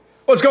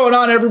What's going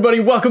on, everybody?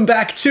 Welcome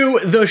back to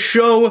the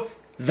show,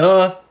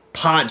 the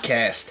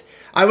podcast.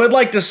 I would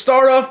like to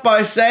start off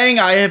by saying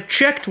I have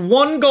checked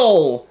one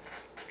goal.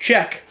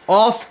 Check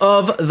off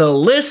of the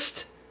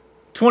list.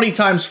 20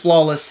 times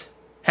flawless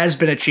has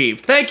been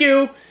achieved. Thank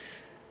you.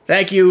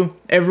 Thank you.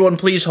 Everyone,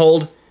 please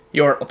hold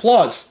your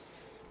applause.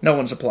 No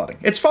one's applauding.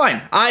 It's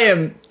fine. I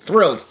am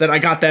thrilled that I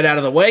got that out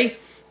of the way.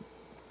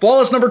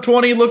 Flawless number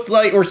 20 looked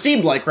like, or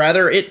seemed like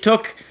rather, it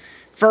took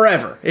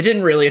forever. It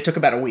didn't really. It took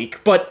about a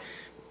week. But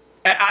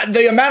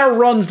the amount of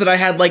runs that I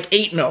had, like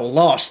 8-0,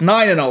 lost,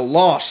 9-0,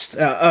 lost,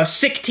 a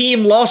sick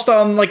team, lost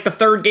on like the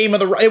third game of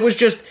the run. It was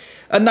just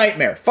a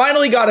nightmare.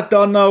 Finally got it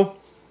done, though.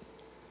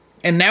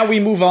 And now we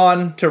move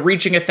on to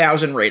reaching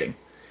 1,000 rating,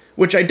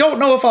 which I don't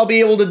know if I'll be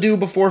able to do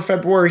before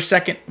February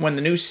 2nd when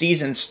the new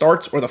season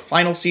starts, or the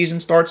final season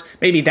starts.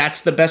 Maybe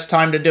that's the best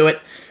time to do it,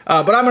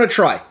 but I'm going to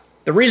try.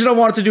 The reason I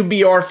wanted to do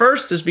BR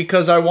first is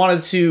because I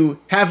wanted to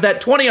have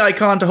that 20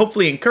 icon to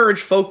hopefully encourage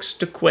folks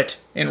to quit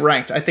in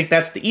ranked. I think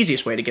that's the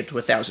easiest way to get to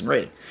 1,000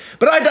 rating.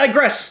 But I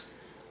digress.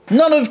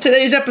 None of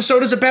today's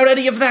episode is about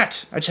any of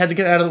that. I just had to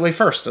get it out of the way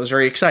first. I was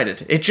very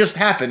excited. It just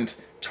happened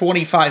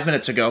 25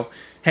 minutes ago,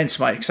 hence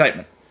my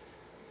excitement.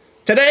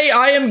 Today,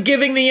 I am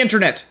giving the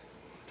internet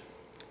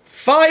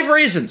 5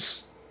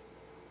 reasons.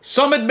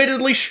 Some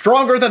admittedly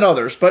stronger than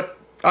others, but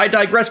I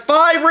digress.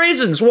 5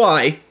 reasons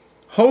why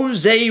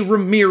Jose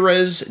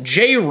Ramirez,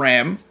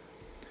 J-Ram,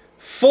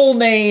 full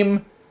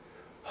name,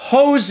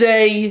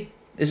 Jose...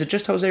 Is it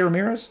just Jose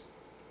Ramirez?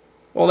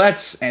 Well,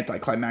 that's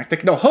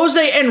anticlimactic. No,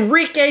 Jose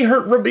Enrique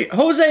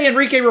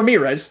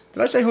Ramirez.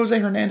 Did I say Jose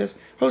Hernandez?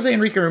 Jose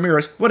Enrique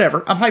Ramirez.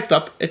 Whatever. I'm hyped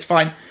up. It's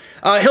fine.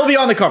 He'll be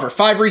on the cover.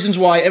 5 reasons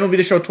why MLB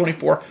The Show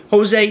 24.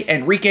 Jose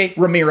Enrique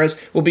Ramirez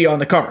will be on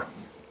the cover.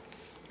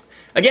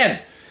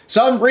 Again,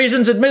 some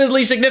reasons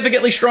admittedly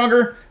significantly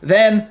stronger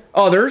than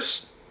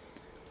others.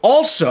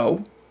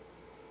 Also,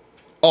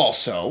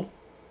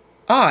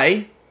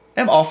 I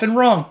am often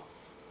wrong.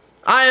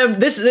 I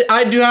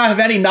do not have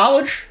any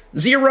knowledge.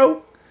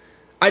 Zero.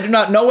 I do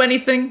not know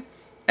anything.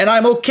 And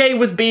I'm okay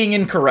with being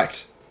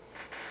incorrect.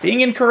 Being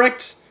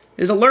incorrect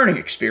is a learning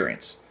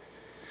experience.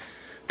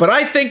 But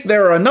I think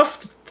there are enough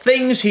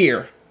things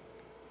here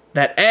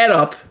that add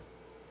up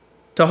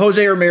to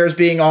Jose Ramirez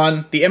being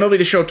on the MLB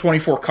The Show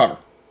 24 cover.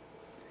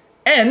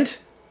 And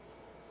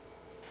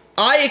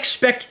I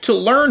expect to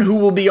learn who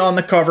will be on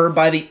the cover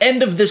by the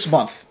end of this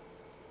month.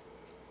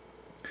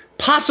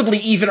 Possibly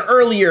even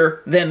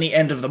earlier than the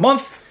end of the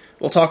month.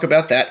 We'll talk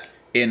about that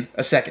in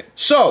a second.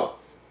 So,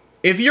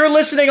 if you're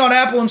listening on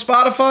Apple and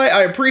Spotify,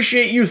 I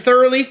appreciate you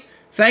thoroughly.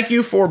 Thank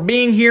you for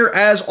being here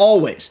as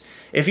always.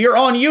 If you're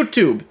on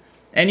YouTube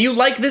and you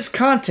like this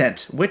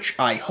content, which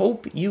I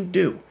hope you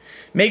do,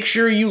 make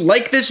sure you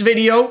like this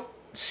video.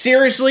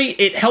 Seriously,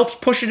 it helps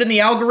push it in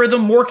the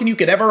algorithm more than you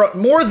can ever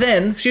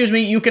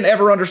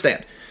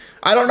understand.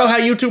 I don't know how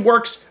YouTube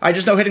works. I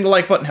just know hitting the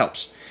like button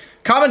helps.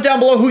 Comment down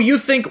below who you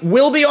think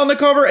will be on the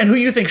cover and who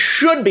you think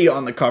should be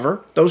on the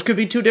cover. Those could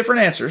be 2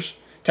 different answers,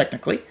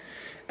 technically.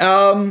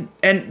 And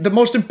the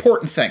most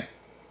important thing,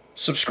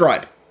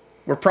 subscribe.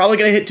 We're probably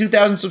going to hit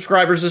 2,000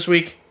 subscribers this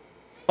week.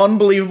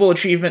 Unbelievable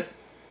achievement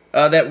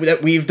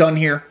that we've done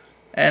here.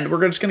 And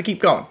we're just going to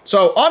keep going.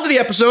 So, on to the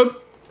episode.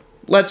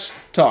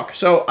 Let's talk.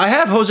 So, I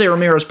have Jose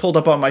Ramirez pulled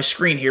up on my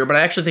screen here, but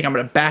I actually think I'm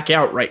going to back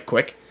out right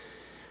quick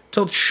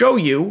to show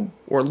you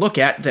or look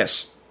at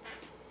this.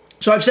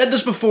 So, I've said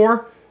this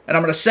before, and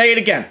I'm going to say it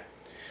again.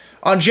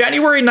 On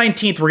January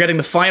 19th, we're getting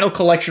the final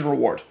collection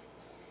reward.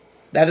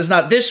 That is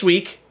not this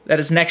week. That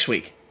is next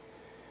week.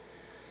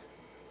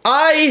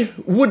 I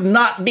would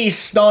not be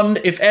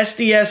stunned if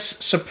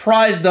SDS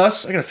surprised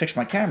us. I got to fix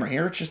my camera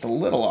here. It's just a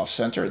little off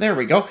center. There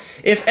we go.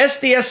 If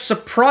SDS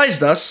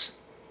surprised us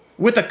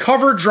with a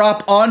cover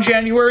drop on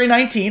January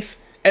 19th,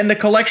 and the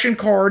collection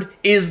card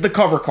is the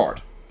cover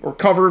card, or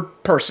cover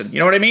person, you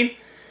know what I mean?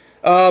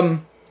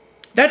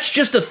 That's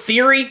just a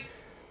theory.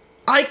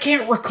 I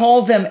can't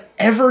recall them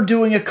ever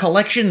doing a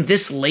collection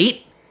this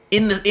late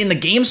in the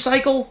game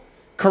cycle.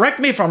 Correct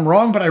me if I'm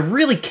wrong, but I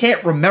really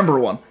can't remember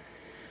one.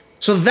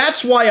 So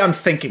that's why I'm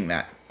thinking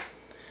that.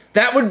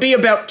 That would be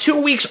about 2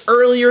 weeks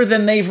earlier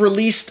than they've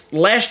released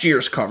last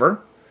year's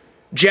cover.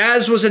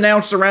 Jazz was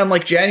announced around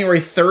like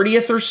January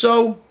 30th or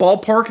so,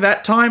 ballpark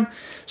that time.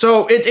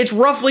 So it's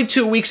roughly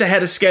 2 weeks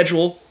ahead of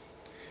schedule.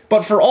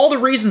 But for all the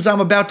reasons I'm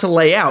about to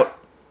lay out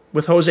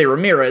with Jose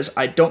Ramirez,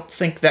 I don't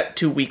think that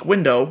 2 week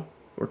window,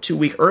 or 2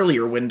 week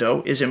earlier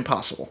window, is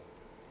impossible.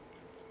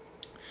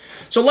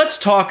 So let's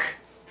talk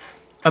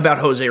about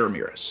Jose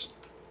Ramirez.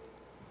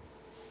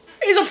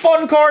 He's a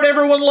fun card,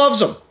 everyone loves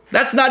him.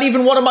 That's not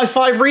even one of my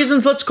 5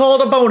 reasons, let's call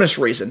it a bonus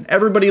reason.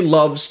 Everybody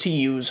loves to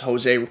use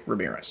Jose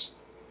Ramirez.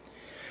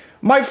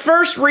 My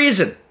first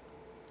reason,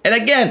 and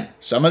again,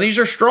 some of these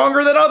are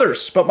stronger than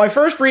others, but my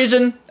first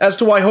reason as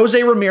to why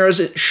Jose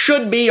Ramirez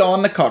should be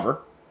on the cover,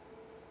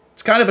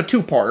 it's kind of a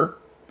 2-parter.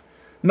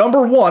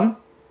 Number 1,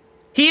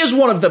 he is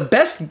one of the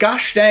best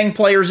gosh dang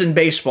players in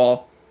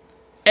baseball,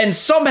 and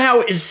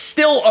somehow is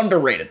still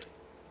underrated.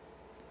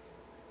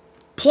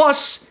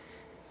 Plus,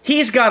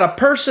 he's got a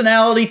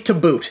personality to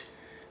boot.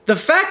 The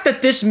fact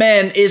that this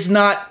man is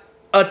not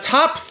a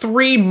top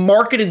 3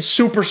 marketed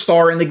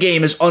superstar in the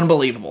game is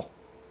unbelievable.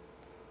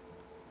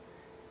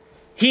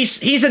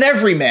 He's an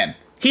everyman.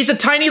 He's a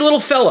tiny little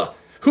fella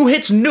who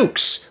hits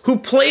nukes, who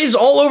plays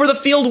all over the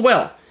field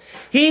well.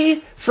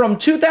 He, from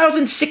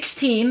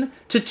 2016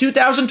 to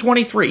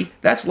 2023,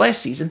 that's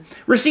last season,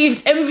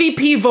 received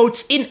MVP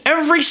votes in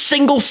every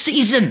single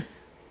season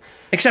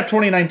except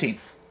 2019,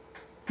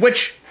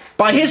 which,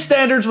 by his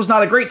standards, was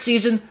not a great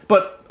season,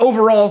 but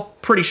overall,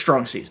 pretty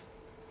strong season.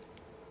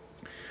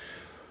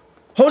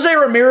 Jose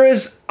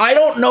Ramirez, I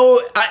don't know,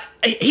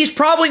 he's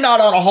probably not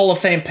on a Hall of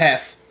Fame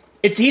path.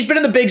 He's been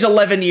in the bigs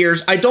 11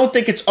 years. I don't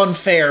think it's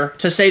unfair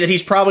to say that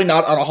he's probably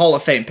not on a Hall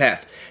of Fame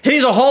path.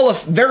 He's a Hall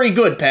of very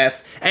good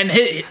path, and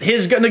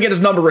he's going to get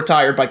his number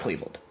retired by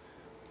Cleveland.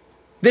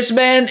 This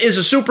man is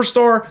a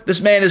superstar. This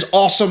man is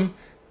awesome.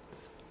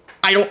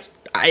 I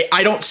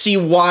don't see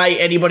why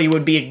anybody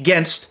would be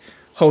against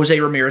Jose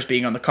Ramirez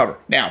being on the cover.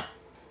 Now,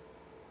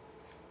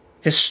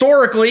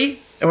 historically,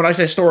 and when I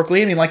say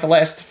historically, I mean like the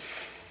last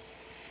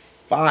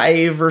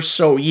 5 or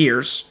so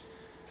years,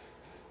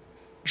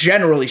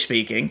 generally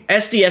speaking,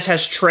 SDS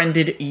has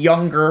trended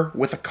younger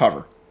with a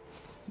cover.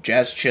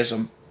 Jazz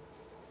Chisholm.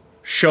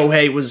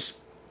 Shohei was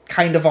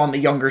kind of on the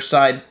younger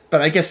side,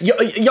 but I guess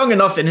young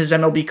enough in his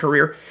MLB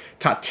career.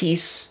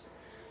 Tatis.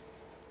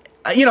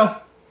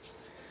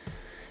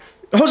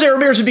 Jose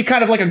Ramirez would be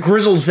kind of like a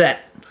grizzled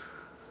vet.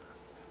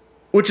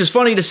 Which is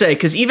funny to say,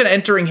 because even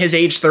entering his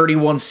age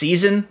 31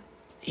 season,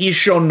 he's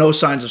shown no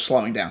signs of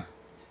slowing down.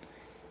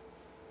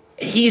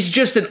 He's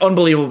just an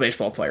unbelievable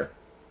baseball player.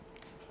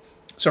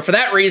 So for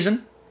that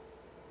reason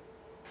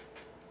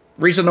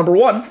number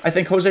 1, I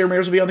think Jose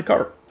Ramirez will be on the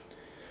cover.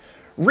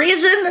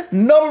 Reason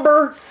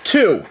number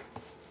 2,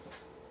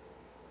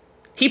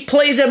 he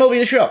plays MLB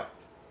The Show.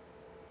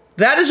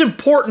 That is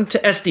important to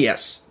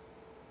SDS.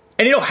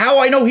 And you know how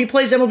I know he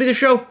plays MLB The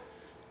Show?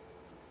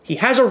 He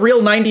has a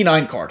real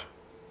 99 card.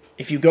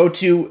 If you go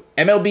to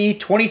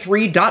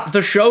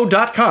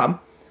mlb23.theshow.com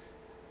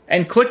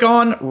and click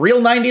on Real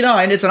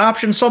 99, it's an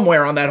option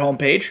somewhere on that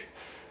homepage.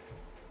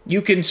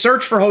 You can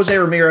search for Jose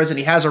Ramirez, and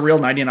he has a Real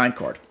 99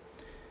 card.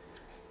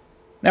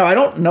 Now, I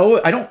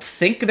don't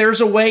think there's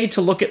a way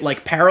to look at,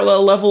 like,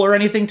 parallel level or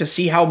anything to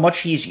see how much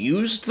he's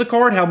used the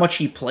card, how much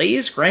he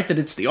plays. Granted,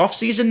 it's the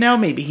off-season now.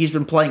 Maybe he's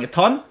been playing a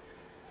ton.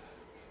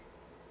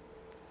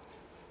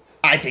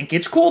 I think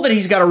it's cool that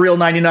he's got a Real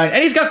 99,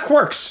 and he's got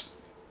quirks,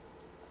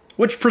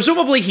 which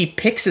presumably he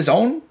picks his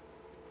own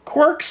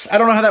quirks. I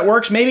don't know how that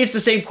works. Maybe it's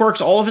the same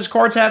quirks all of his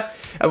cards have.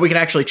 We can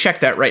actually check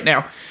that right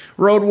now.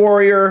 Road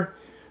Warrior,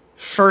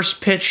 first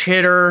pitch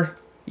hitter,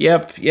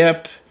 yep.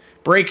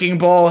 Breaking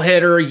ball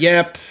hitter,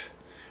 yep.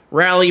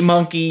 Rally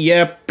monkey,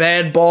 yep.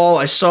 Bad ball,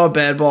 I saw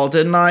bad ball,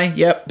 didn't I?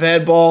 Yep,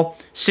 bad ball.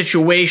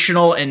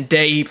 Situational and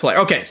day player.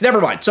 Okay, so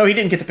never mind. So he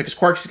didn't get to pick his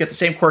quirks. He's got the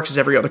same quirks as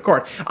every other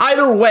card.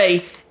 Either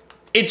way,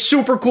 it's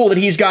super cool that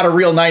he's got a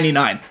Real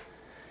 99.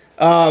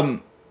 I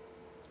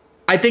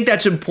think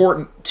that's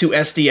important to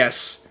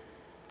SDS.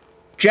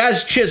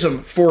 Jazz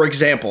Chisholm, for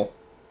example,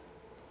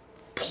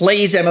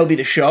 plays MLB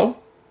The Show.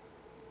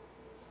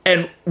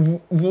 And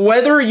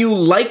whether you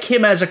like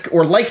him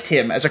liked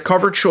him as a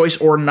cover choice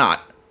or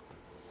not,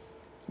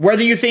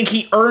 whether you think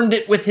he earned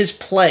it with his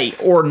play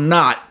or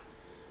not,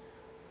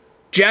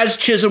 Jazz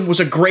Chisholm was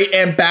a great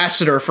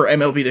ambassador for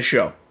MLB The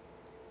Show.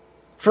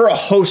 For a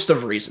host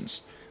of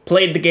reasons.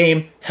 Played the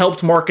game,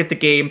 helped market the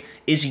game,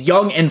 is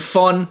young and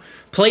fun,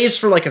 plays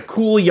for like a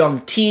cool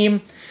young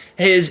team.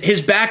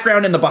 His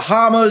background in the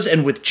Bahamas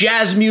and with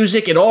jazz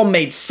music, it all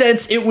made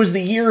sense. It was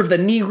the year of the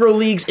Negro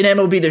Leagues in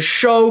MLB The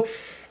Show.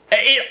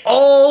 It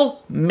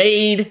all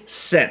made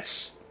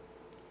sense.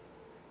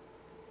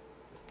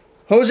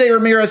 Jose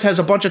Ramirez has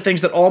a bunch of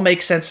things that all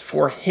make sense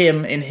for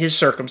him in his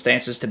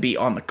circumstances to be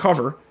on the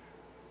cover.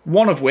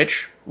 One of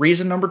which,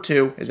 reason number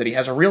 2, is that he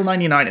has a Real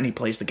 99 and he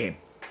plays the game.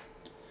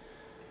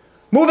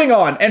 Moving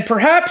on, and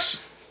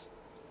perhaps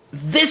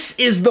this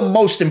is the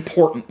most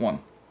important one.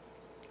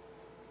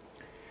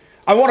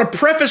 I want to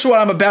preface what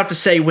I'm about to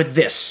say with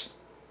this.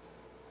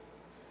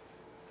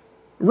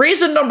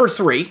 Reason number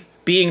 3,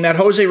 being that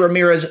Jose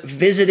Ramirez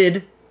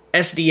visited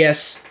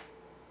SDS,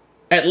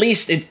 at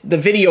least the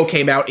video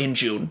came out in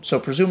June, so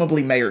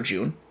presumably May or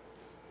June.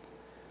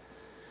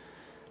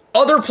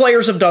 Other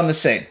players have done the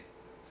same.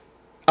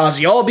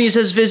 Ozzy Albies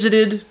has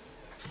visited.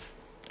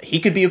 He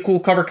could be a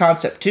cool cover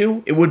concept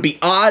too. It would be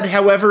odd,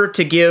 however,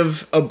 to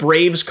give a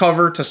Braves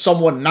cover to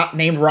someone not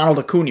named Ronald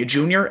Acuna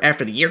Jr.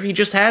 after the year he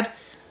just had.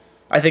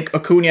 I think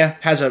Acuna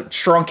has a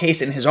strong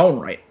case in his own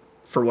right,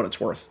 for what it's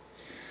worth.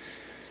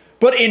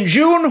 But in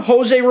June,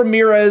 Jose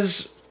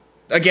Ramirez,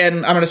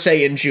 again, I'm going to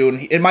say in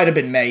June, it might have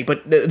been May,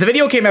 but the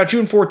video came out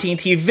June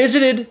 14th. He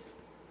visited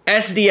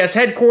SDS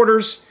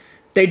headquarters.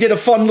 They did a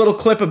fun little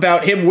clip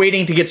about him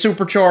waiting to get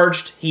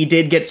supercharged. He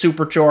did get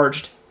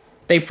supercharged.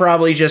 They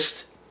probably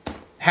just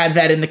had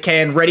that in the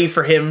can, ready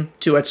for him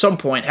to, at some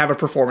point, have a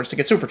performance to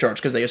get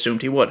supercharged, because they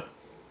assumed he would.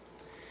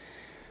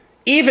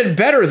 Even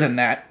better than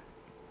that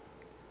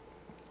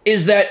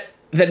is that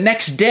the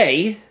next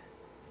day,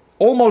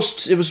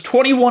 it was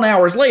 21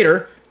 hours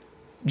later,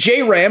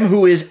 J-Ram,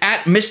 who is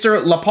at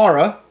Mr.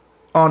 Lapara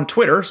on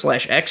Twitter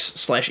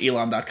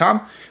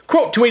 /x/elon.com,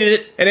 quote tweeted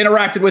it and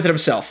interacted with it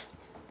himself.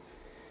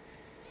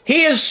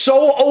 He is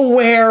so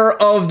aware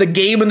of the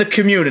game and the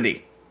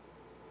community,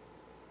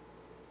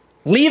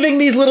 leaving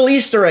these little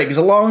Easter eggs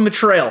along the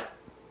trail.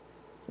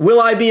 Will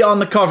I be on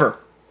the cover?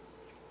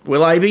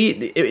 Will I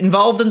be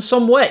involved in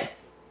some way?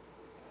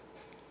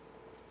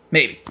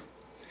 Maybe.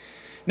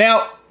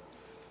 Now,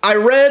 I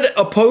read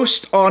a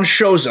post on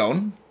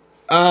Showzone.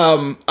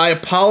 I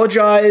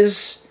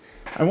apologize.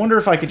 I wonder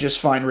if I could just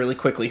find really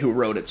quickly who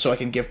wrote it so I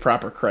can give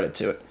proper credit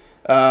to it.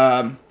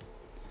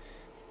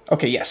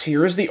 Okay, yes,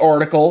 here is the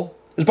article.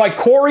 It was by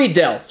Corey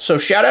Dell, so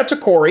shout out to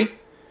Corey.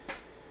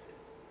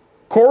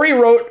 Corey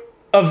wrote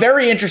a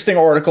very interesting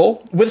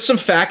article with some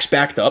facts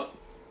backed up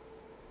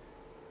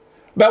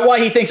about why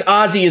he thinks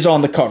Ozzy is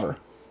on the cover.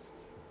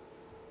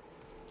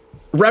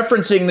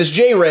 Referencing this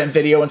J-Ram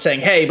video and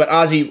saying, hey, but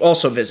Ozzy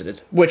also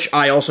visited, which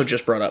I also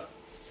just brought up.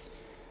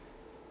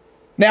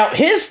 Now,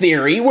 his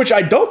theory, which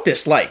I don't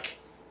dislike,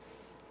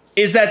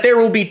 is that there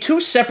will be two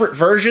separate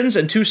versions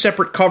and two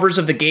separate covers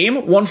of the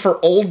game, one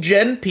for old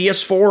gen,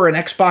 PS4 and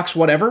Xbox,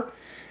 whatever,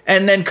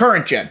 and then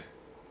current gen.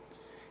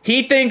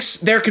 He thinks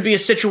there could be a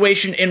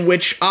situation in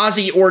which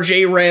Ozzy or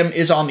J-Ram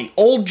is on the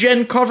old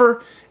gen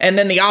cover, and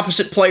then the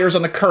opposite players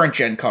on the current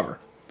gen cover.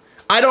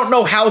 I don't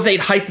know how they'd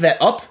hype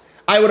that up.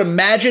 I would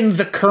imagine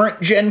the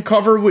current gen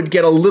cover would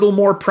get a little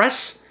more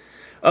press,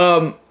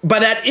 but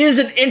that is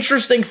an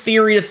interesting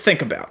theory to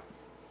think about.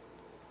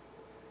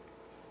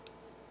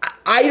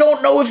 I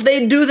don't know if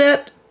they'd do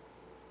that.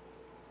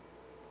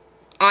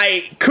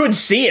 I could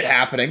see it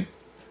happening.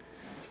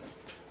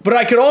 But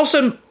I could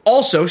also,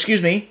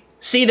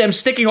 see them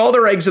sticking all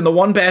their eggs in the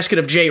one basket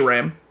of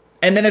J-Ram,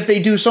 and then if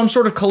they do some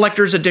sort of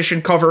collector's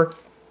edition cover,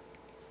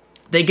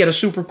 they get a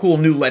super cool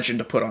new legend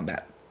to put on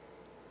that.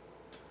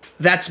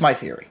 That's my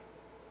theory.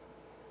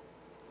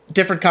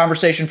 Different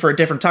conversation for a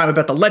different time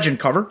about the legend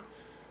cover,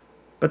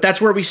 but that's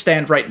where we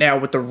stand right now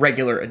with the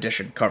regular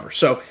edition cover.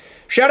 So,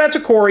 shout out to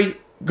Corey.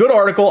 Good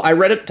article. I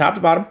read it top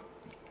to bottom.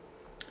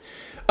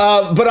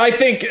 But I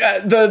think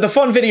the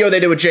fun video they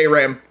did with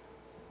J-Ram,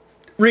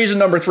 reason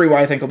number 3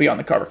 why I think he'll be on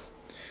the cover.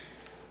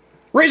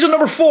 Reason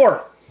number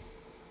 4.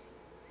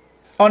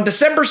 On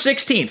December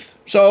 16th,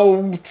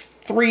 so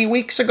 3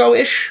 weeks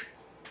ago-ish,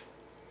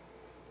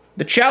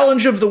 the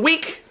challenge of the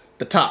week,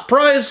 the top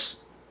prize,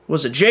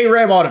 was a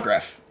J-Ram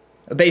autograph,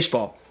 a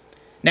baseball.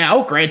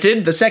 Now,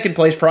 granted, the second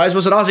place prize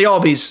was an Ozzy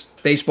Albies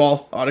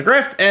baseball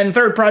autographed, and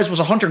third prize was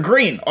a Hunter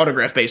Green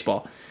autographed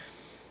baseball.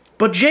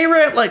 But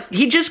J-Ram,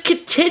 he just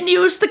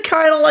continues to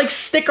kind of,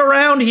 stick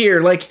around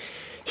here.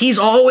 He's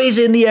always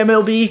in the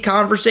MLB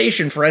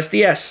conversation for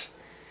SDS.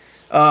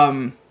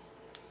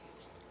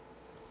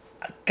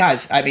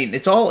 Guys, I mean,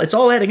 it's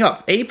all adding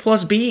up. A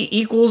plus B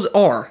equals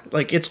R.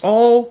 It's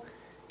all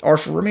R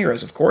for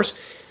Ramirez, of course.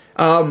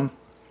 I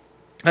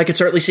could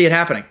certainly see it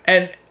happening.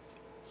 And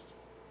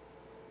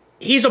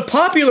he's a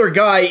popular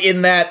guy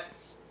in that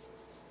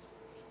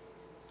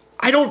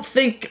I don't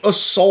think a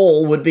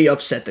soul would be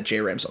upset that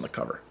J-Ram's on the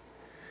cover.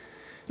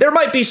 There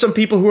might be some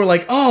people who are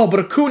like, oh, but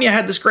Acuna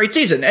had this great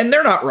season, and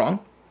they're not wrong.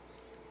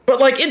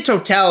 But, in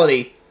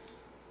totality,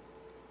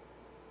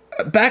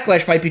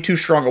 backlash might be too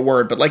strong a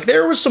word, but,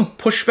 there was some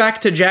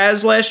pushback to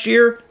Jazz last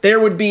year. There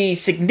would be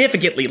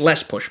significantly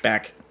less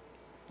pushback.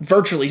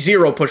 Virtually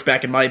zero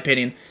pushback, in my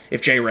opinion,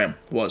 if J-Ram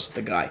was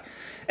the guy.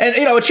 And,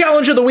 a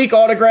challenge of the week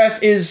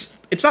autograph is,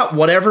 it's not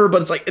whatever,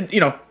 but it's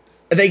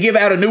they give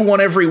out a new one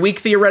every week,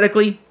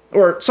 theoretically.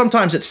 Or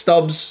sometimes it's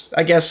stubs,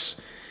 I guess.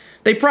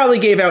 They probably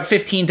gave out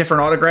 15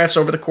 different autographs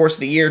over the course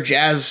of the year.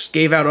 Jazz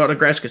gave out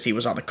autographs because he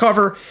was on the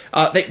cover.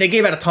 They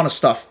gave out a ton of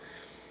stuff.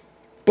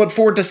 But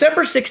for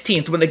December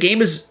 16th, when the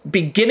game is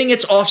beginning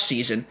its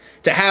offseason,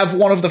 to have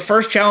one of the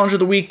first challenge of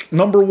the week,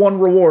 number 1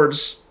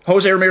 rewards,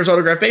 Jose Ramirez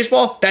autographed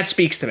baseball, that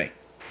speaks to me.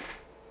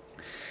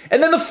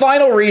 And then the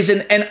final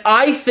reason, and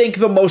I think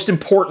the most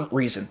important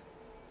reason,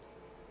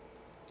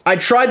 I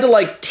tried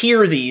to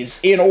tier these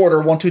in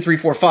order, 1, 2, 3,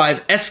 4,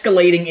 5,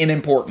 escalating in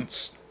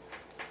importance.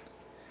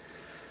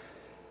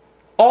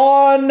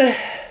 On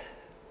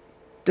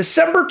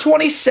December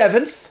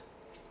 27th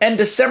and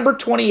December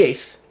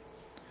 28th,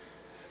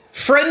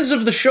 friends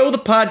of the show, the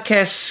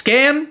podcast,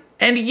 Scan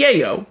and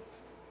Yayo,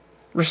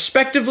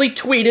 respectively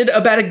tweeted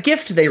about a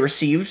gift they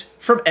received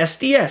from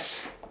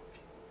SDS.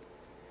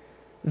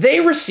 They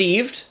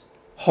received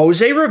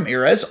Jose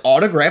Ramirez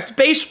autographed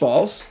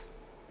baseballs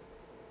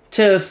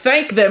to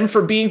thank them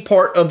for being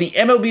part of the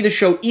MLB The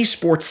Show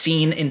esports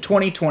scene in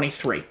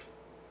 2023.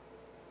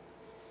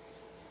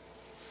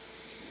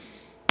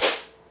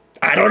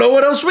 I don't know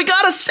what else we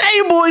gotta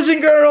say, boys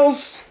and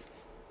girls.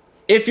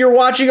 If you're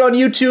watching on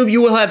YouTube, you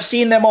will have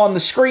seen them on the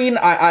screen.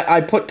 I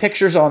put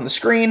pictures on the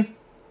screen.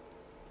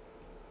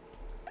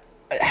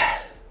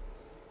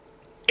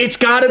 It's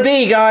gotta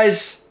be,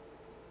 guys.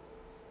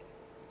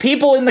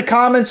 People in the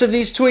comments of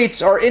these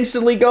tweets are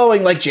instantly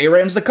going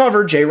J-Ram's the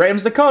cover,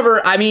 J-Ram's the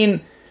cover. I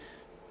mean,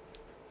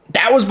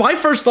 that was my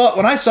first thought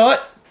when I saw it.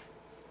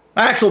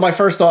 Actually, my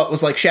first thought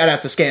was like, shout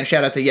out to Scan,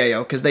 shout out to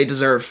Yayo, because they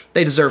deserve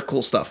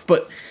cool stuff.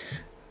 But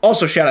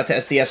also shout out to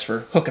SDS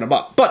for hooking them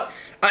up. But,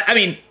 I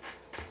mean,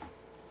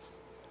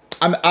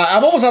 I'm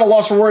almost at a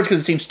loss for words because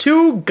it seems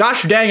too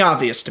gosh dang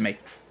obvious to me.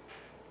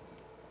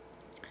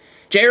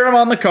 J-Ram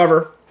on the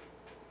cover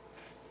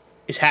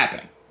is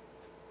happening.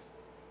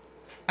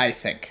 I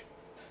think.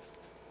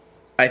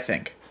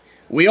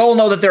 We all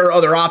know that there are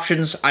other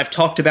options. I've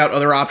talked about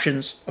other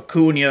options.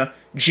 Acuna,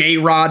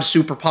 J-Rod,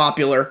 super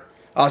popular.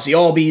 Ozzy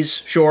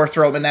Albies, sure,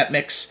 throw him in that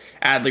mix.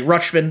 Adley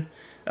Rutschman.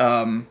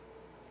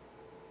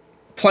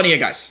 Plenty of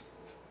guys.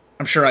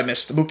 I'm sure I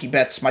missed Mookie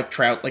Betts, Mike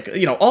Trout, like,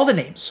 you know, all the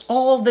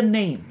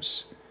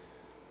names.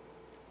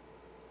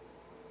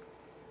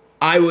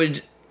 I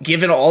would,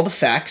 given all the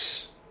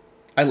facts,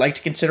 I like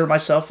to consider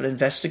myself an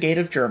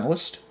investigative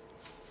journalist.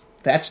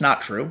 That's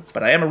not true,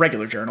 but I am a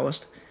regular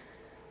journalist.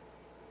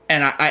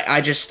 And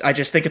I just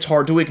think it's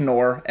hard to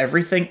ignore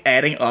everything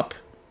adding up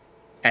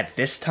at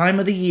this time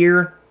of the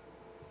year.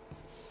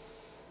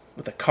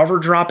 With a cover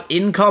drop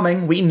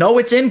incoming. We know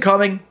it's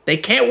incoming. They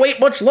can't wait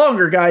much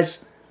longer,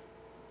 guys.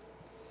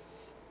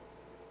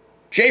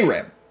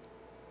 J-Ram,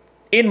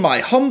 in my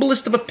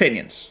humblest of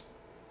opinions,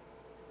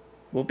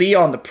 will be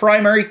on the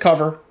primary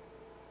cover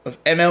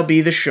of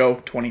MLB The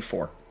Show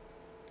 24.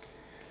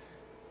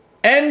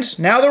 And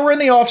now that we're in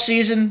the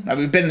offseason,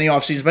 we've been in the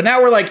offseason, but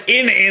now we're like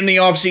in the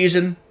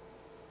offseason.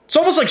 It's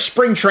almost like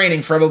spring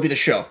training for MLB The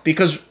Show,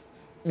 because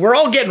we're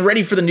all getting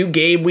ready for the new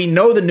game. We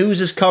know the news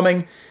is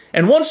coming.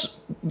 And once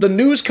the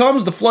news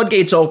comes, the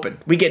floodgates open.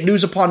 We get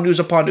news upon news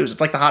upon news. It's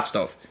like the hot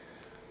stove.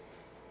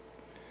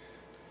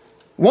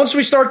 Once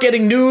we start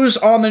getting news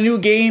on the new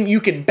game,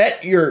 you can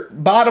bet your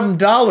bottom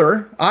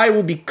dollar I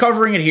will be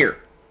covering it here.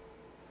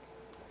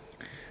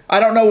 I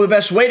don't know the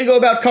best way to go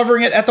about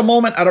covering it at the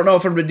moment. I don't know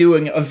if I'm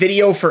doing a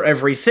video for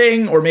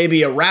everything, or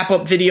maybe a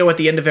wrap-up video at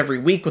the end of every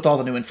week with all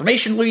the new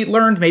information we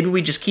learned. Maybe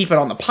we just keep it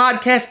on the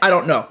podcast. I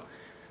don't know.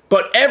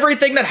 But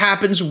everything that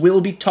happens,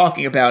 we'll be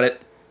talking about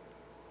it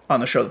on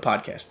the show, the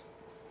podcast.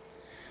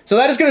 So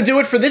that is going to do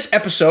it for this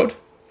episode.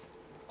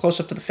 Close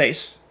up to the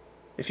face.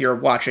 If you're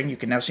watching, you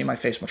can now see my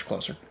face much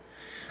closer.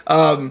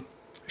 Shout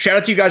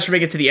out to you guys for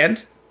making it to the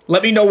end.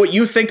 Let me know what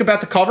you think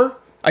about the cover.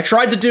 I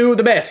tried to do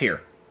the math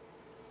here.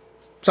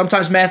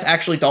 Sometimes math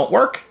actually don't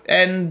work,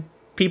 and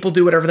people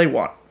do whatever they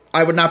want.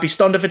 I would not be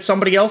stunned if it's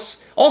somebody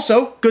else.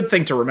 Also, good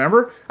thing to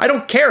remember, I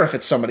don't care if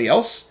it's somebody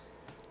else,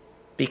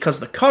 because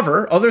the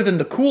cover, other than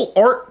the cool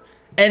art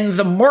and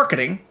the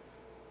marketing,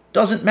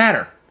 doesn't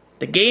matter.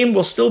 The game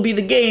will still be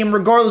the game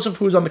regardless of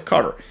who's on the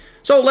cover.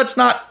 So let's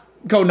not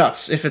go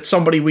nuts if it's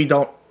somebody we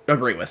don't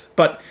agree with.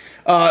 But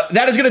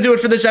that is going to do it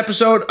for this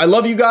episode. I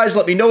love you guys.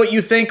 Let me know what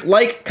you think.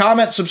 Like,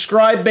 comment,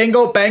 subscribe,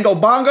 bingo, bango,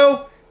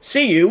 bongo.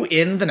 See you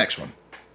in the next one.